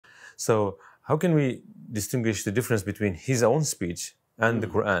So how can we distinguish the difference between his own speech and the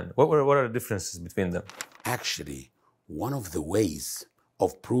Quran? What are the differences between them? Actually, one of the ways of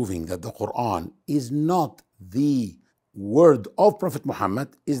proving that the Quran is not the word of Prophet Muhammad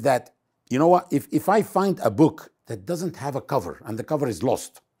is that, you know what, if I find a book that doesn't have a cover and the cover is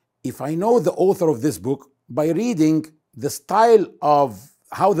lost, if I know the author of this book by reading the style of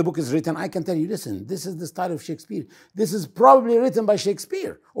how the book is written, I can tell you, listen, this is the style of Shakespeare. This is probably written by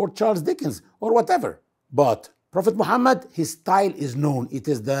Shakespeare or Charles Dickens or whatever. But Prophet Muhammad, his style is known. It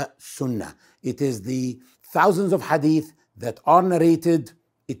is the Sunnah. It is the thousands of hadith that are narrated.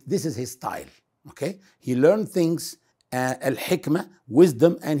 This is his style, okay? He learned things, al-hikmah,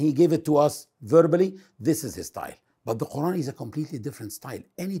 wisdom, and he gave it to us verbally. This is his style. But the Quran is a completely different style.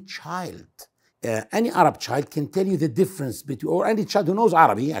 Any child, any Arab child can tell you the difference between, or any child who knows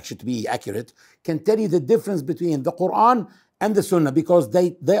Arabic, actually to be accurate, can tell you the difference between the Quran and the Sunnah, because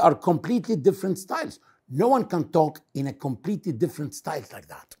they are completely different styles. No one can talk in a completely different style like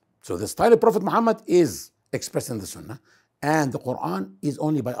that. So the style of Prophet Muhammad is expressed in the Sunnah, and the Quran is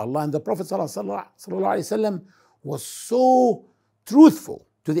only by Allah. And the Prophet ﷺ was so truthful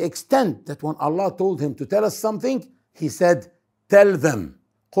to the extent that when Allah told him to tell us something, he said, tell them,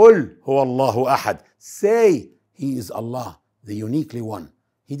 قُلْ هُوَ اللَّهُ أَحَدٌ. Say, He is Allah, the uniquely one.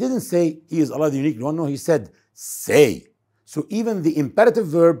 He didn't say, He is Allah, the uniquely one. No, he said, say. So even the imperative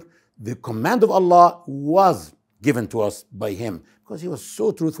verb, the command of Allah, was given to us by him because he was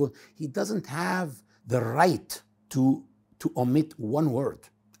so truthful. He doesn't have the right to omit one word.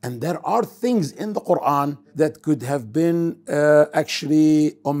 And there are things in the Quran that could have been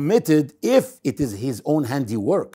actually omitted if it is his own handiwork.